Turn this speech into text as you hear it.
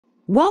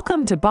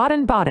Welcome to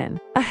Baden-Baden,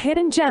 a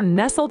hidden gem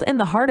nestled in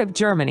the heart of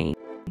Germany.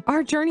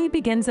 Our journey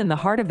begins in the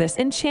heart of this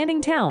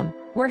enchanting town,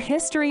 where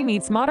history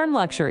meets modern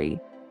luxury.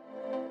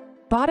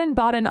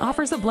 Baden-Baden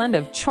offers a blend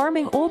of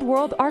charming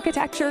old-world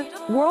architecture,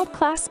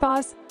 world-class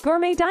spas,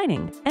 gourmet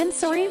dining, and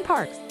serene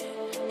parks.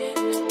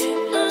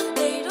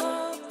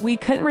 We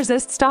couldn't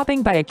resist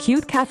stopping by a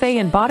cute cafe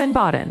in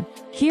Baden-Baden.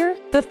 Here,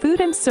 the food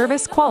and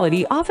service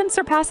quality often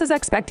surpasses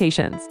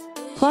expectations.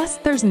 Plus,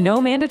 there's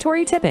no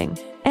mandatory tipping,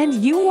 and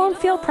you won't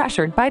feel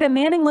pressured by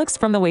demanding looks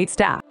from the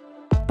waitstaff.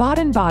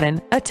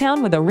 Baden-Baden, a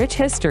town with a rich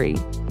history,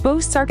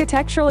 boasts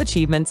architectural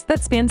achievements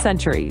that span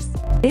centuries.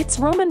 Its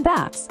Roman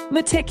baths,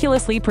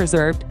 meticulously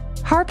preserved,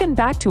 harken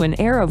back to an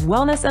era of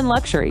wellness and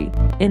luxury.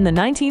 In the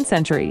 19th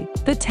century,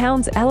 the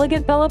town's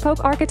elegant Belle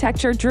Epoque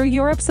architecture drew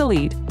Europe's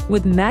elite,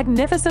 with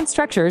magnificent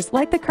structures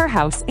like the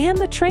Kurhaus and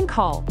the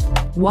tranquil.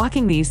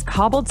 Walking these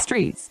cobbled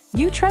streets,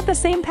 you tread the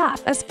same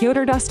path as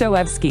Fyodor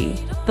Dostoevsky,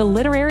 the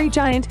literary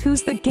giant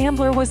whose The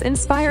Gambler was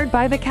inspired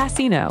by the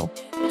casino.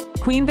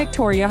 Queen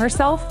Victoria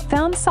herself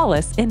found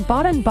solace in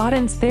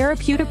Baden-Baden's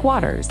therapeutic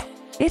waters.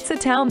 It's a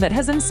town that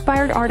has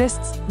inspired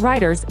artists,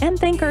 writers, and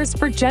thinkers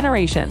for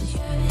generations.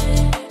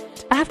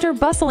 After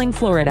bustling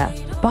Florida,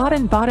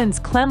 Baden-Baden's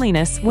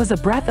cleanliness was a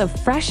breath of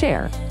fresh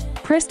air.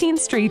 Pristine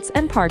streets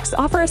and parks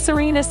offer a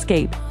serene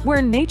escape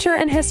where nature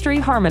and history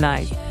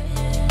harmonize.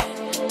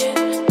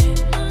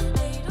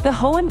 The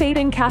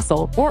Baden-Baden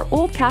Castle, or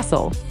Old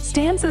Castle,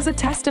 stands as a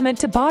testament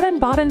to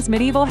Baden-Baden's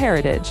medieval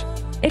heritage.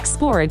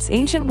 Explore its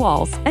ancient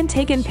walls and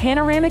take in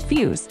panoramic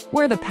views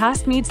where the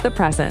past meets the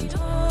present.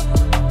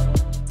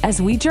 As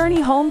we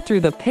journey home through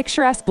the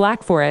picturesque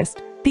Black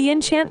Forest, the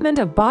enchantment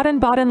of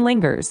Baden-Baden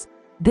lingers.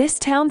 This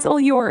town's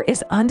allure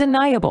is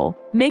undeniable,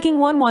 making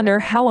one wonder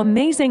how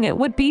amazing it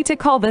would be to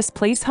call this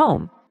place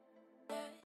home.